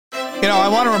I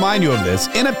want to remind you of this.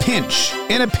 In a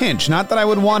pinch, not that I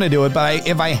would want to do it, but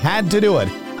if I had to do it,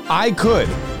 I could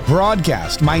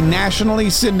broadcast my nationally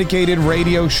syndicated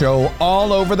radio show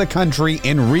all over the country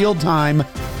in real time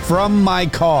from my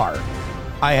car.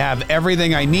 I have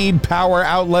everything I need, power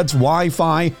outlets,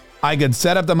 Wi-Fi. I could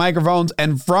set up the microphones,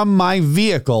 and from my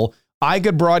vehicle, I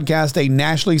could broadcast a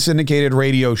nationally syndicated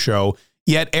radio show.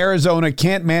 Yet Arizona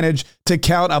can't manage to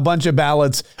count a bunch of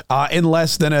ballots in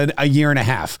less than a year and a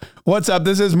half. What's up?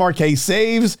 This is Marquez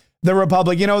Saves the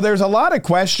Republic. There's a lot of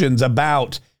questions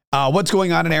about what's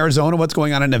going on in Arizona, what's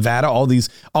going on in Nevada, all these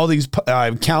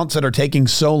counts that are taking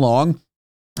so long.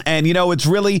 And,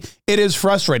 it is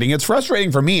frustrating. It's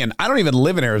frustrating for me. And I don't even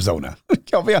live in Arizona.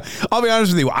 I'll be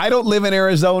honest with you. I don't live in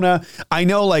Arizona. I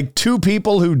know like two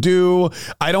people who do.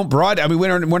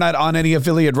 We're not on any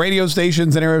affiliate radio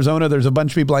stations in Arizona. There's a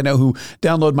bunch of people I know who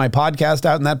download my podcast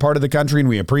out in that part of the country, and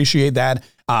we appreciate that.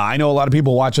 I know a lot of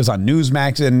people watch us on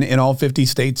Newsmax in all 50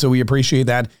 states, so we appreciate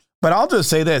that. But I'll just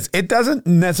say this. It doesn't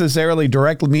necessarily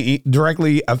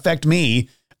directly affect me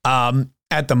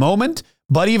at the moment.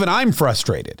 But even I'm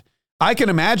frustrated. I can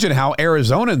imagine how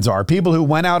Arizonans are, people who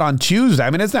went out on Tuesday. I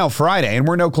mean, it's now Friday, and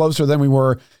we're no closer than we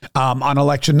were on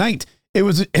election night. It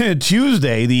was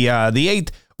Tuesday, the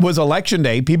 8th was election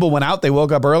day. People went out, they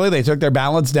woke up early, they took their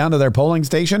ballots down to their polling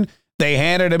station. They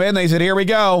handed them in, they said, here we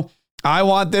go. I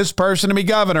want this person to be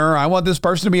governor. I want this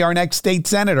person to be our next state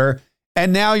senator.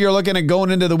 And now you're looking at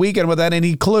going into the weekend without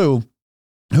any clue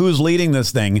who's leading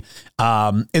this thing.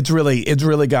 It's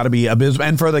really got to be abysmal.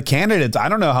 And for the candidates, I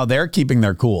don't know how they're keeping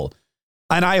their cool.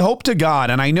 And I hope to God,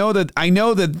 and I know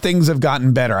that things have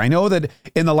gotten better. I know that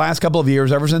in the last couple of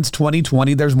years, ever since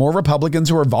 2020, there's more Republicans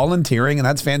who are volunteering, and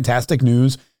that's fantastic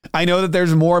news. I know that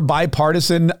there's more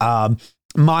bipartisan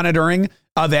monitoring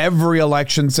of every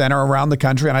election center around the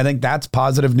country, and I think that's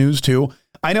positive news too.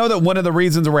 I know that one of the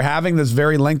reasons we're having this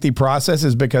very lengthy process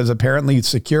is because apparently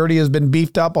security has been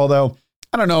beefed up, although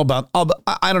I don't know about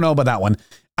that one.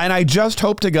 And I just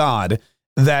hope to God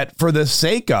that for the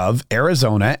sake of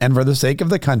Arizona and for the sake of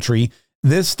the country,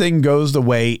 this thing goes the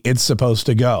way it's supposed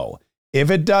to go. If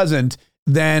it doesn't,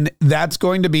 then that's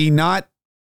going to be not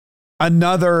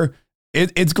another,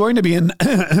 it's going to be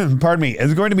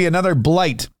it's going to be another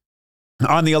blight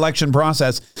on the election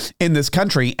process in this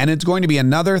country. And it's going to be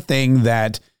another thing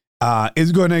that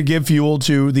is going to give fuel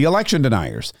to the election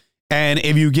deniers. And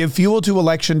if you give fuel to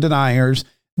election deniers,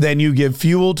 then you give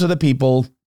fuel to the people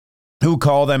who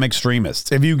call them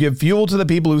extremists. If you give fuel to the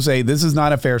people who say this is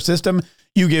not a fair system,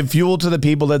 you give fuel to the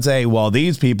people that say, well,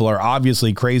 these people are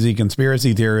obviously crazy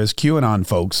conspiracy theorists, QAnon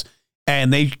folks,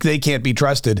 and they can't be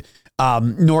trusted,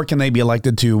 nor can they be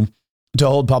elected to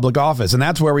hold public office. And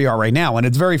that's where we are right now. And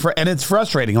it's it's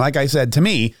frustrating. Like I said, to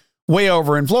me, way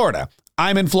over in Florida.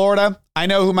 I'm in Florida. I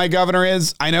know who my governor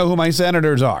is. I know who my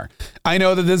senators are. I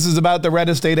know that this is about the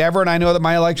reddest state ever. And I know that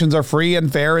my elections are free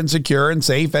and fair and secure and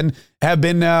safe and have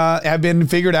been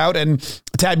figured out and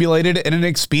tabulated in an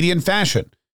expedient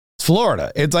fashion. It's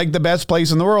Florida. It's like the best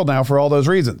place in the world now for all those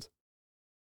reasons.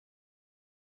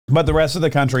 But the rest of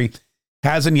the country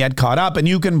hasn't yet caught up. And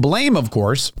you can blame, of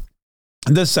course,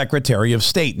 the Secretary of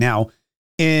State. Now,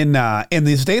 in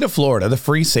the state of Florida, the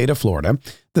free state of Florida,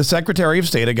 the Secretary of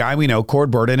State, a guy we know, Cord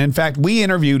Burden. In fact, we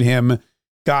interviewed him,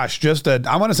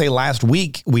 I want to say last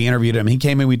week we interviewed him. He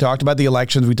came in, we talked about the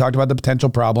elections, we talked about the potential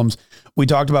problems, we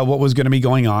talked about what was going to be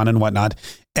going on and whatnot.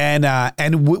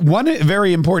 And one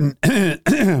very important,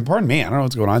 pardon me, I don't know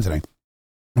what's going on today.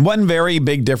 One very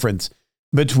big difference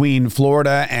between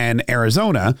Florida and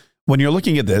Arizona when you're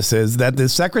looking at this is that the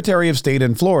Secretary of State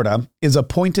in Florida is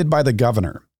appointed by the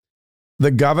governor.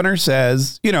 The governor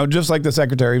says, just like the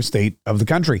Secretary of State of the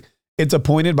country, it's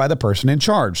appointed by the person in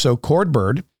charge. So Cord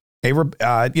Bird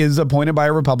is appointed by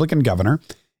a Republican governor,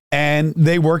 and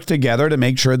they work together to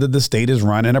make sure that the state is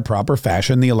run in a proper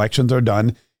fashion. The elections are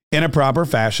done in a proper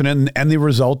fashion. And the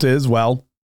result is, well,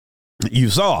 you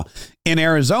saw in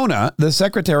Arizona, the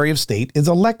Secretary of State is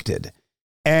elected,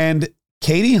 and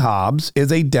Katie Hobbs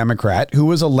is a Democrat who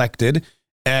was elected.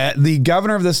 The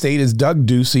governor of the state is Doug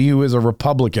Ducey, who is a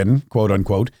Republican, quote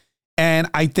unquote. And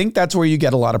I think that's where you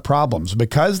get a lot of problems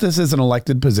because this is an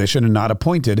elected position and not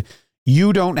appointed.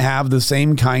 You don't have the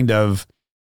same kind of,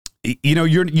 you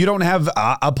don't have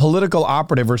a political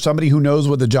operative or somebody who knows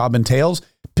what the job entails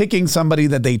picking somebody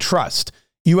that they trust.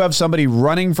 You have somebody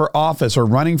running for office or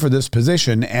running for this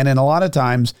position. And in a lot of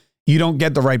times you don't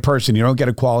get the right person. You don't get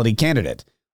a quality candidate.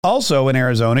 Also in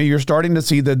Arizona, you're starting to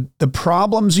see the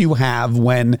problems you have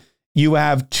when you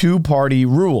have two-party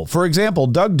rule. For example,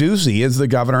 Doug Ducey is the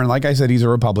governor, and like I said, he's a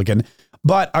Republican.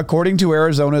 But according to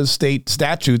Arizona's state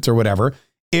statutes or whatever,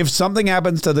 if something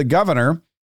happens to the governor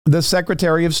the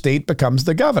Secretary of State becomes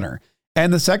the governor.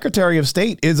 And the Secretary of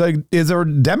State is a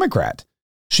Democrat.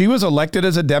 She was elected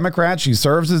as a Democrat. She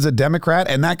serves as a Democrat,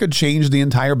 and that could change the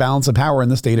entire balance of power in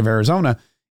the state of Arizona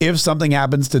if something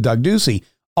happens to Doug Ducey.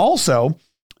 Also,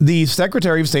 the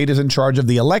Secretary of State is in charge of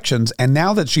the elections, and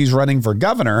now that she's running for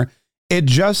governor, it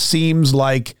just seems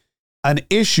like an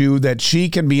issue that she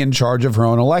can be in charge of her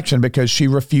own election because she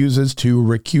refuses to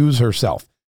recuse herself.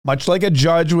 Much like a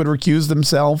judge would recuse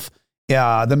themselves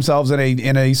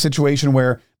in a situation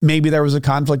where maybe there was a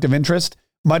conflict of interest,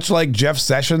 much like Jeff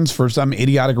Sessions, for some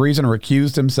idiotic reason,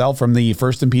 recused himself from the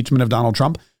first impeachment of Donald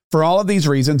Trump. For all of these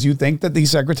reasons, you think that the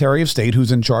Secretary of State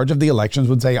who's in charge of the elections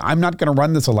would say, I'm not going to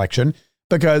run this election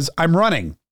because I'm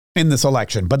running in this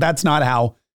election. But that's not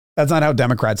how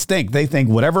Democrats think. They think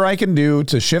whatever I can do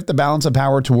to shift the balance of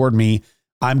power toward me,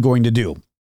 I'm going to do.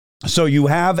 So you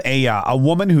have a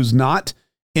woman who's not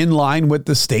in line with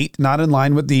the state, not in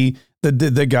line with the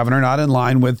governor, not in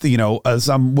line with,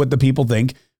 what the people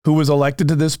think, who was elected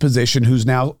to this position, who's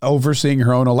now overseeing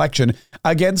her own election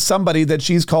against somebody that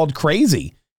she's called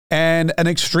crazy and an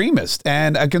extremist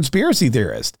and a conspiracy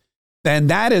theorist. And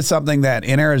that is something that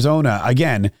in Arizona,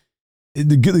 again,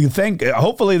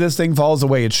 hopefully this thing falls the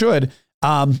way it should.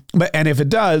 And if it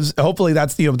does, hopefully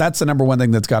that's the number one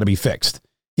thing that's got to be fixed.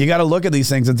 You got to look at these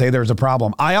things and say there's a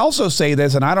problem. I also say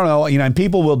this, and I don't know, and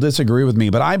people will disagree with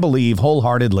me, but I believe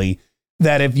wholeheartedly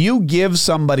that if you give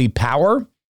somebody power,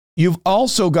 you've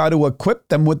also got to equip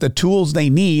them with the tools they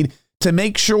need to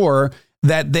make sure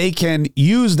that they can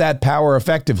use that power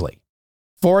effectively.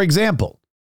 For example,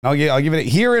 I'll give it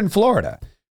here in Florida.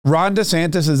 Ron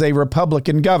DeSantis is a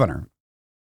Republican governor.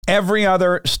 Every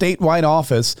other statewide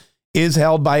office is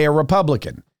held by a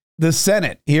Republican. The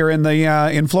Senate here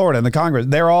in Florida, in the Congress,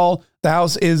 the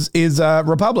House is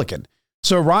Republican.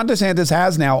 So Ron DeSantis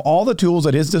has now all the tools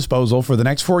at his disposal for the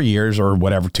next 4 years or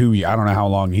whatever, 2 years. I don't know how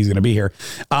long he's going to be here.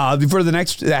 For the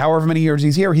next however many years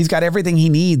he's here, he's got everything he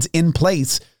needs in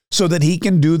place so that he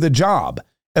can do the job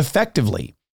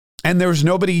effectively. And there's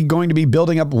nobody going to be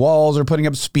building up walls or putting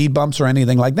up speed bumps or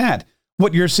anything like that.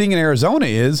 What you're seeing in Arizona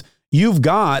is you've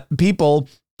got people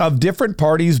of different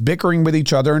parties bickering with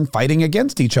each other and fighting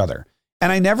against each other.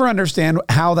 And I never understand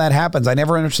how that happens. I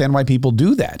never understand why people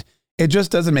do that. It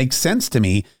just doesn't make sense to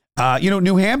me.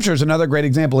 New Hampshire is another great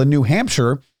example. In New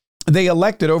Hampshire, they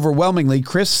elected overwhelmingly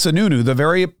Chris Sununu, the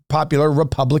very popular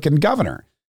Republican governor.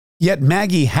 Yet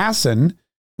Maggie Hassan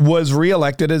was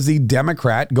reelected as the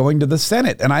Democrat going to the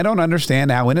Senate. And I don't understand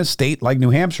how in a state like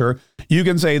New Hampshire, you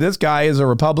can say this guy is a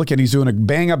Republican. He's doing a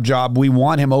bang up job. We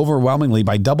want him overwhelmingly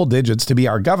by double digits to be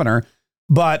our governor.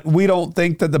 But we don't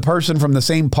think that the person from the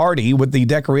same party with the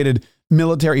decorated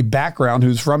military background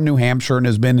who's from New Hampshire and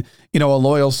has been, a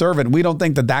loyal servant, we don't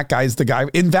think that guy's the guy.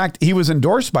 In fact, he was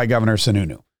endorsed by Governor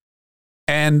Sununu.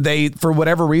 And they, for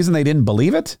whatever reason, they didn't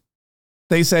believe it.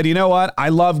 They said, you know what? I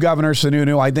love Governor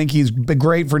Sununu. I think he's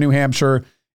great for New Hampshire,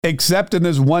 except in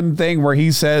this one thing where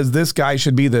he says this guy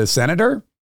should be the senator.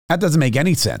 That doesn't make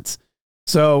any sense.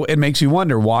 So it makes you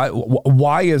wonder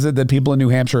why is it that people in New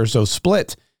Hampshire are so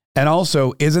split? And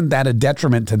also, isn't that a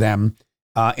detriment to them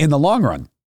in the long run?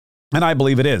 And I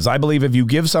believe it is. I believe if you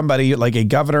give somebody like a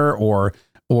governor or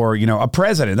a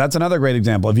president, that's another great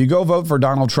example. If you go vote for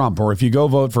Donald Trump or if you go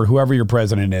vote for whoever your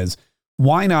president is,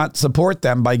 why not support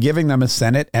them by giving them a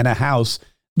Senate and a House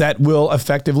that will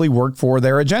effectively work for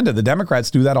their agenda? The Democrats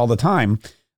do that all the time.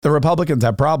 The Republicans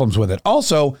have problems with it.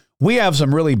 Also, we have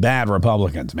some really bad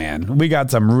Republicans, man. We got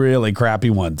some really crappy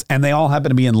ones, and they all happen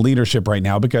to be in leadership right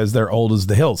now because they're old as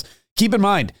the hills. Keep in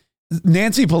mind,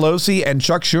 Nancy Pelosi and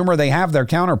Chuck Schumer, they have their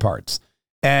counterparts,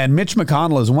 and Mitch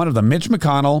McConnell is one of them. Mitch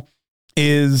McConnell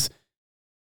is,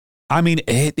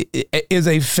 it is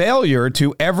a failure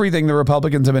to everything the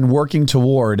Republicans have been working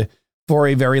toward for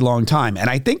a very long time. And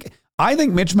I think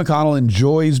Mitch McConnell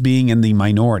enjoys being in the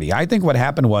minority. I think what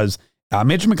happened was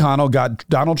Mitch McConnell got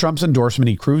Donald Trump's endorsement.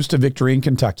 He cruised to victory in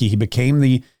Kentucky. He became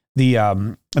the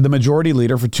majority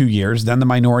leader for 2 years, then the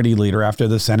minority leader after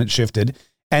the Senate shifted.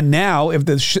 And now if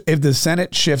the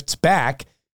Senate shifts back,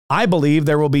 I believe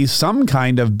there will be some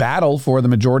kind of battle for the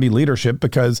majority leadership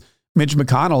because Mitch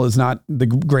McConnell is not the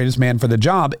greatest man for the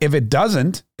job. If it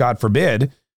doesn't, God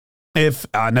forbid, if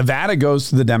Nevada goes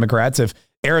to the Democrats, if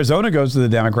Arizona goes to the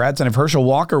Democrats, and if Herschel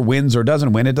Walker wins or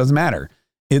doesn't win, it doesn't matter.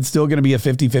 It's still going to be a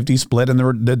 50-50 split, and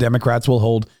the Democrats will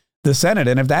hold the Senate.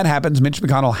 And if that happens, Mitch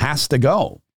McConnell has to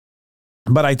go.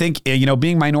 But I think,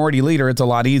 being minority leader, it's a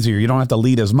lot easier. You don't have to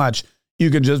lead as much. You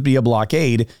can just be a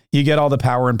blockade. You get all the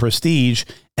power and prestige.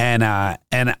 And I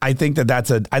think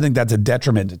that's a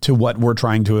detriment to what we're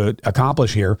trying to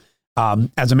accomplish here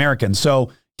as Americans.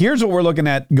 So here's what we're looking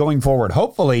at going forward.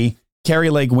 Hopefully Kari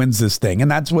Lake wins this thing. And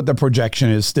that's what the projection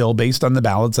is still based on the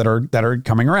ballots that are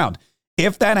coming around.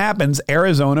 If that happens,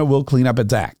 Arizona will clean up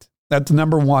its act. That's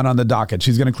number one on the docket.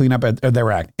 She's going to clean up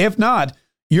their act. If not,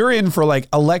 you're in for like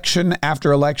election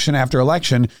after election after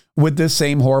election with this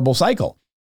same horrible cycle.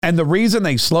 And the reason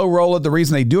they slow roll it, the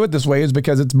reason they do it this way is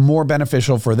because it's more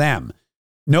beneficial for them.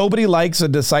 Nobody likes a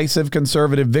decisive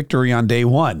conservative victory on day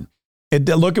one.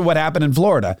 Look at what happened in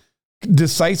Florida.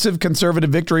 Decisive conservative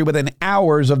victory within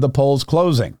hours of the polls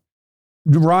closing.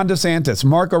 Ron DeSantis,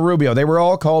 Marco Rubio, they were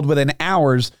all called within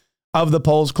hours of the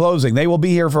polls closing. They will be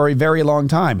here for a very long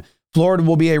time. Florida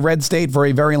will be a red state for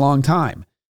a very long time.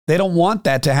 They don't want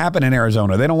that to happen in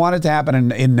Arizona. They don't want it to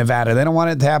happen in Nevada. They don't want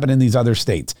it to happen in these other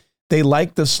states. They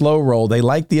like the slow roll. They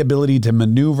like the ability to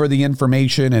maneuver the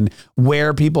information and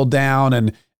wear people down.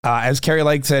 And as Kari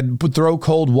Lake said, throw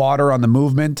cold water on the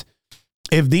movement.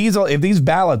 If these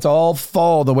ballots all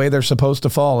fall the way they're supposed to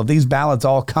fall, if these ballots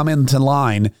all come into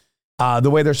line the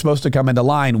way they're supposed to come into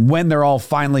line when they're all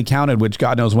finally counted, which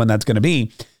God knows when that's going to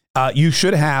be, you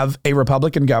should have a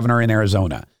Republican governor in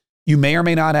Arizona. You may or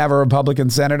may not have a Republican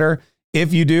senator.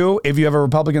 If you do, if you have a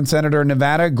Republican senator in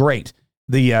Nevada, great.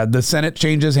 The Senate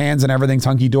changes hands and everything's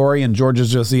hunky-dory and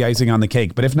Georgia's just the icing on the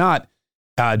cake. But if not,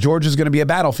 Georgia's going to be a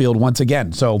battlefield once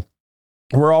again. So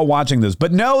we're all watching this.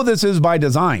 But no, this is by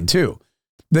design, too.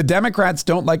 The Democrats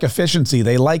don't like efficiency.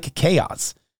 They like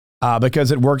chaos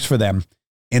because it works for them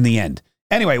in the end.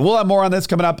 Anyway, we'll have more on this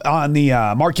coming up on the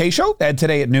Mark Kaye Show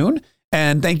today at noon.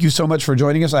 And thank you so much for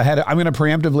joining us. I'm going to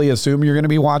preemptively assume you're going to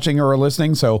be watching or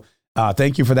listening. So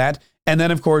thank you for that. And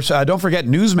then, of course, don't forget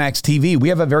Newsmax TV. We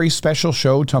have a very special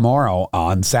show tomorrow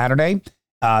on Saturday,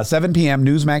 7 p.m.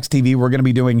 Newsmax TV. We're going to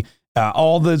be doing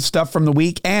all the stuff from the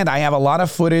week. And I have a lot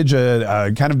of footage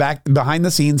kind of back behind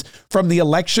the scenes from the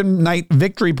election night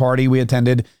victory party we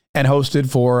attended and hosted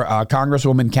for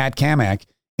Congresswoman Kat Cammack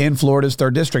in Florida's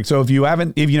 3rd District. So if you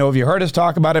heard us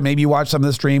talk about it, maybe you watched some of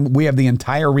the stream, we have the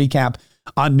entire recap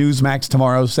on Newsmax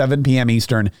tomorrow, 7 p.m.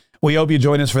 Eastern. We hope you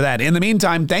join us for that. In the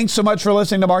meantime, thanks so much for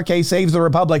listening to Mark Kaye Saves the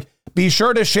Republic. Be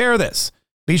sure to share this.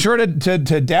 Be sure to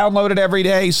download it every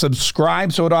day,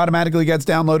 subscribe so it automatically gets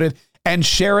downloaded, and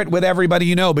share it with everybody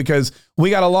you know, because we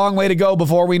got a long way to go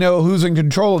before we know who's in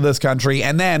control of this country.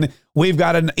 And then we've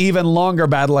got an even longer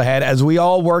battle ahead as we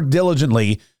all work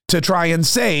diligently to try and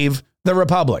save the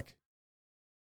Republic.